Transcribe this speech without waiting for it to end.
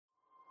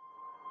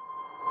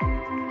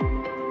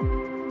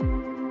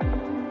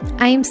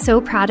I am so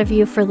proud of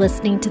you for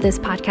listening to this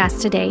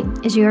podcast today,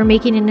 as you are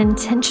making an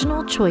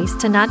intentional choice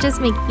to not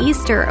just make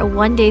Easter a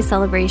one-day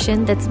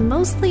celebration that's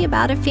mostly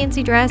about a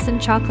fancy dress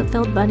and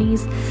chocolate-filled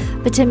bunnies,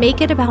 but to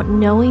make it about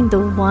knowing the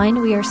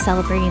one we are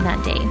celebrating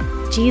that day,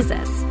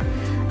 Jesus.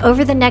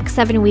 Over the next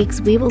 7 weeks,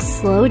 we will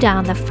slow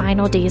down the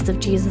final days of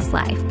Jesus'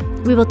 life.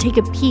 We will take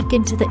a peek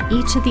into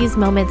each of these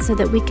moments so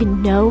that we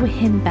can know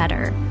Him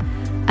better.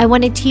 I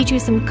want to teach you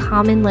some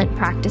common Lent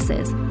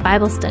practices,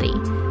 Bible study,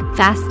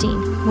 fasting,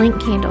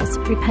 Lent candles,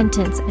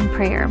 repentance, and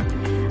prayer.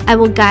 I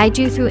will guide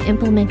you through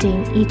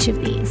implementing each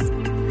of these.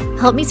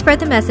 Help me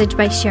spread the message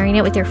by sharing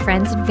it with your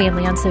friends and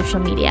family on social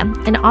media,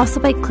 and also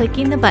by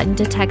clicking the button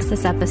to text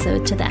this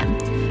episode to them.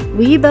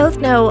 We both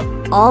know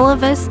all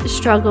of us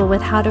struggle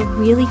with how to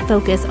really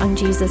focus on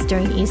Jesus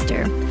during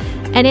Easter.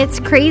 And it's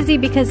crazy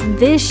because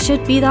this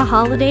should be the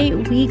holiday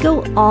we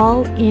go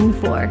all in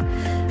for.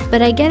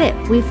 But I get it,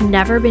 we've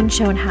never been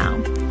shown how.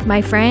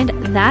 My friend,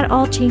 that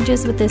all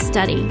changes with this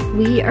study.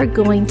 We are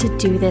going to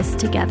do this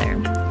together.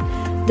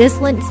 This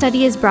Lent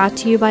study is brought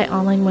to you by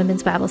Online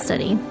Women's Bible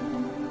Study.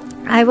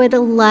 I would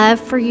love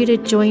for you to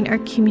join our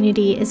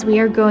community as we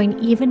are growing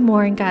even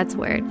more in God's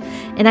Word.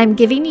 And I'm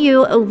giving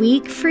you a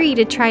week free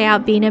to try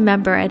out being a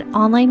member at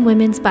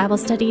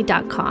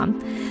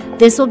onlinewomensbiblestudy.com.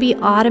 This will be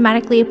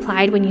automatically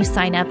applied when you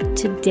sign up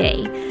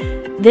today.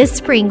 This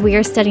spring, we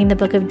are studying the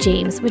book of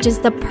James, which is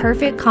the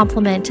perfect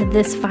complement to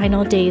this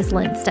final day's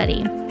Lent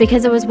study,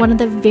 because it was one of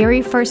the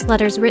very first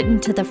letters written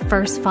to the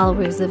first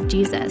followers of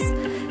Jesus.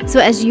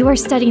 So as you are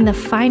studying the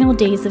final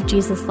days of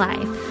Jesus'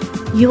 life,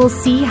 you will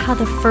see how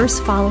the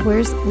first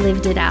followers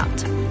lived it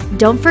out.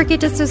 Don't forget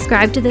to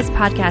subscribe to this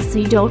podcast so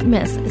you don't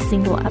miss a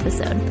single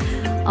episode.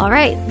 All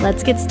right,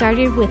 let's get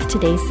started with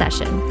today's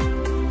session.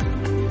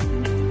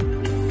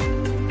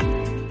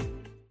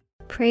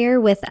 Prayer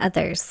with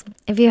others.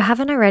 If you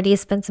haven't already,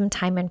 spend some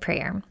time in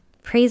prayer.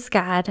 Praise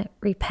God,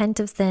 repent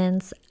of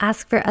sins,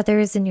 ask for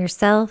others and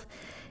yourself,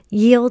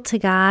 yield to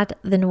God,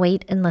 then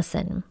wait and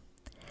listen.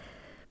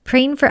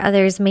 Praying for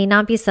others may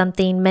not be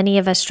something many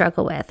of us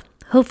struggle with.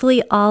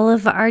 Hopefully, all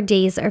of our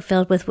days are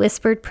filled with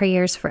whispered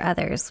prayers for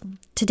others.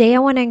 Today, I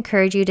want to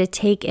encourage you to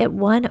take it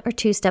 1 or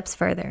 2 steps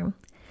further.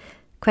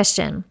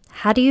 Question: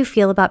 how do you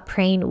feel about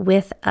praying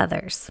with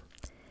others?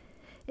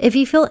 If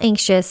you feel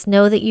anxious,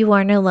 know that you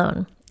aren't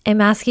alone. I'm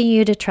asking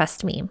you to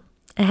trust me.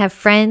 I have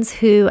friends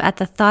who, at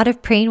the thought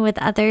of praying with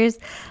others,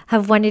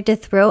 have wanted to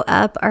throw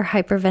up or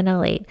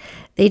hyperventilate.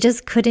 They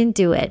just couldn't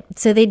do it,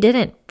 so they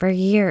didn't for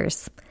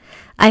years.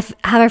 I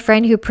have a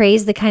friend who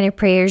prays the kind of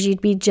prayers you'd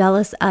be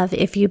jealous of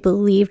if you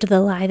believed the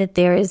lie that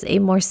there is a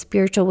more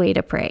spiritual way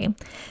to pray.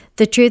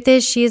 The truth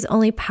is, she is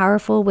only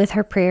powerful with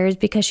her prayers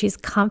because she's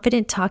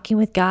confident talking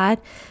with God,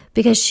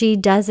 because she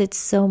does it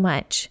so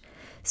much.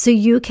 So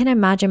you can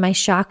imagine my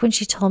shock when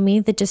she told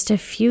me that just a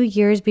few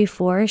years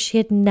before, she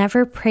had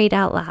never prayed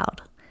out loud,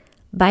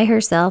 by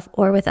herself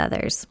or with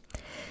others.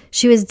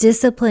 She was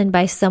disciplined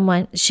by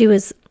someone. She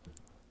was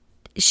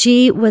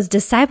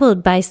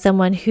discipled by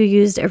someone who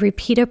used a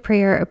repeat a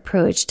prayer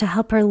approach to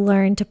help her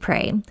learn to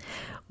pray.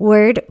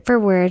 Word for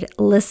word,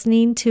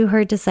 listening to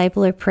her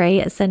discipler pray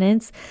a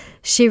sentence,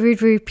 she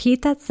would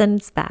repeat that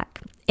sentence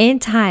back. In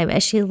time,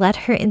 as she let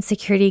her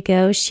insecurity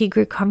go, she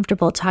grew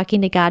comfortable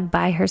talking to God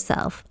by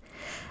herself.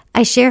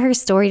 I share her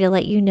story to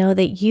let you know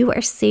that you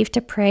are safe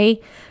to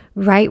pray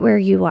right where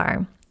you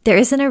are. There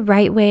isn't a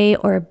right way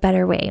or a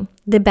better way.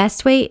 The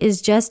best way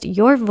is just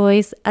your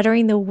voice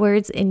uttering the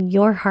words in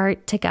your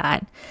heart to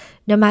God,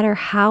 no matter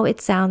how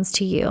it sounds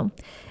to you.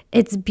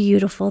 It's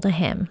beautiful to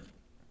Him.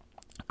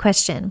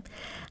 Question: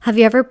 have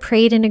you ever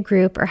prayed in a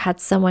group or had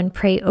someone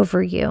pray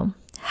over you?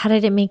 How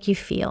did it make you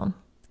feel?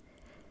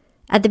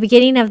 At the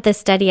beginning of this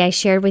study, I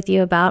shared with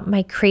you about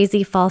my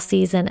crazy fall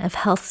season of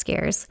health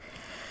scares.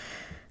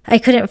 I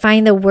couldn't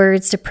find the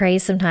words to pray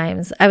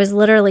sometimes. I was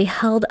literally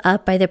held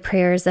up by the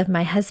prayers of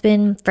my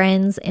husband,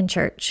 friends, and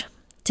church.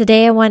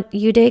 Today, I want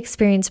you to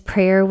experience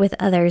prayer with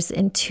others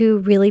in 2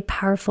 really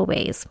powerful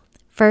ways.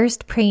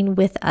 First, praying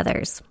with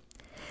others.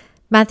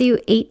 Matthew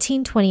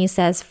 18:20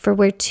 says, "For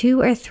where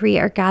 2 or 3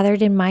 are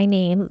gathered in my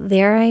name,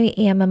 there I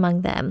am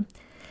among them."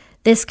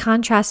 This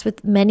contrasts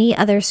with many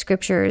other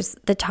scriptures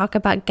that talk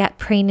about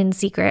praying in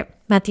secret,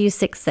 Matthew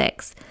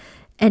 6:6,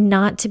 and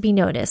not to be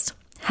noticed.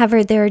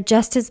 However, there are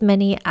just as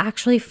many,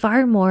 actually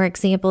far more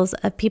examples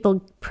of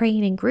people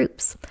praying in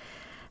groups.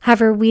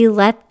 However, we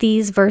let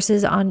these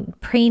verses on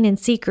praying in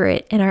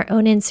secret and our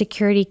own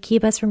insecurity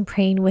keep us from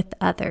praying with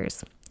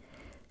others.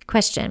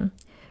 Question: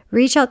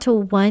 reach out to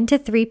 1 to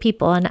 3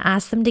 people and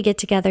ask them to get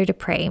together to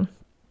pray.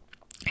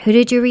 Who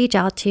did you reach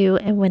out to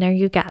and when are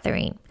you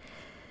gathering?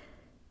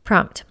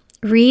 Prompt: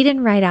 read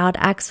and write out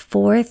Acts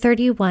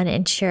 4:31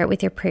 and share it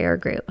with your prayer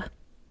group.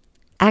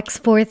 Acts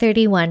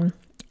 4:31.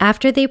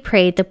 After they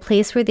prayed, the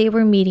place where they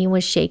were meeting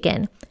was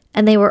shaken,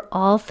 and they were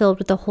all filled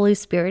with the Holy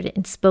Spirit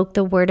and spoke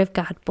the word of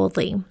God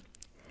boldly.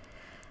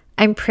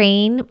 I'm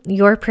praying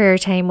your prayer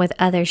time with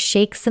others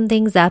shakes some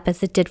things up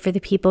as it did for the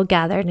people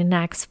gathered in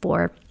Acts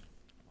 4.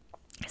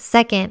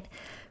 Second,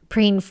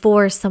 praying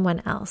for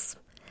someone else.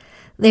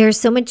 There's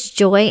so much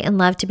joy and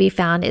love to be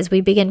found as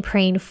we begin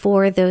praying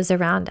for those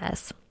around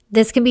us.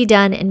 This can be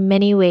done in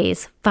many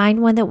ways.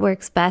 Find one that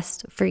works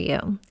best for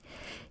you.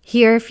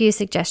 Here are a few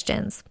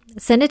suggestions.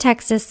 Send a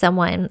text to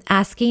someone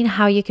asking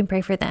how you can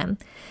pray for them.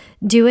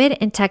 Do it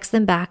and text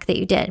them back that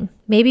you did.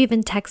 Maybe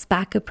even text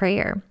back a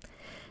prayer.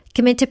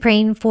 Commit to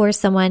praying for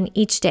someone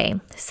each day.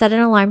 Set an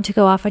alarm to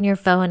go off on your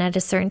phone at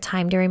a certain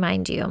time to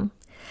remind you.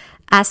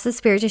 Ask the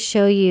Spirit to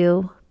show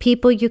you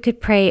people you could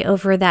pray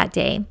over that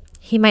day.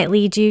 He might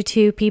lead you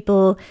to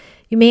people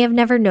you may have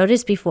never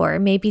noticed before, or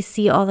maybe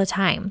see all the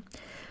time.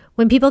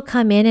 When people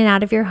come in and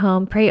out of your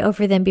home, pray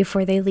over them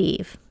before they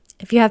leave.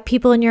 If you have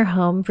people in your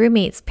home,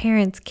 roommates,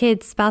 parents,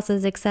 kids,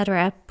 spouses,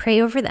 etc.,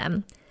 pray over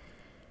them.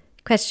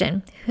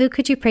 Question: who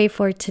could you pray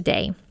for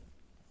today?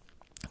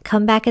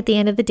 Come back at the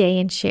end of the day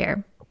and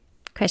share.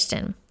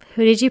 Question: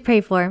 who did you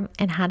pray for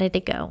and how did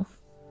it go?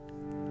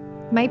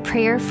 My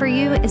prayer for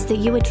you is that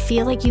you would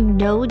feel like you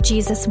know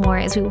Jesus more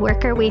as we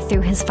work our way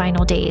through his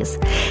final days.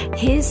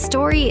 His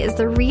story is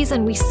the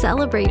reason we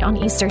celebrate on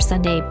Easter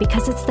Sunday,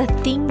 because it's the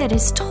thing that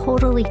has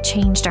totally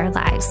changed our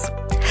lives.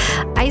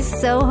 I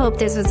so hope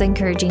this was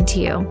encouraging to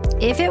you.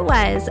 If it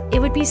was, it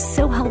would be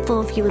so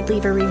helpful if you would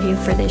leave a review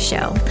for this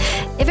show.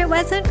 If it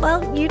wasn't,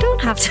 well, you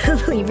don't have to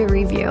leave a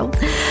review.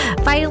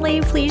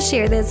 Finally, please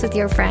share this with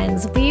your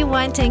friends. We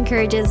want to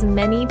encourage as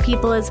many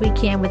people as we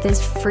can with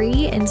this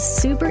free and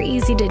super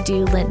easy to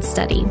do Lent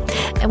study.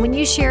 And when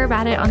you share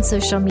about it on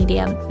social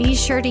media, be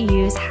sure to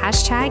use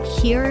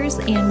 #Hearers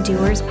and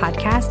Doers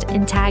Podcast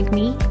and tag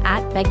me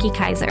at Becky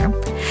Kaiser.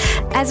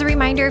 As a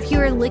reminder, if you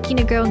are looking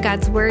to grow in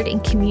God's Word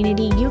and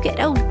community, you get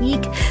a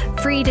week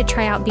free to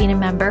try out being a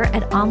member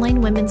at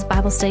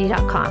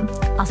onlinewomensbiblestudy.com.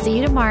 I'll see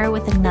you tomorrow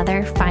with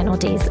another Final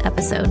Days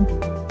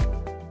episode.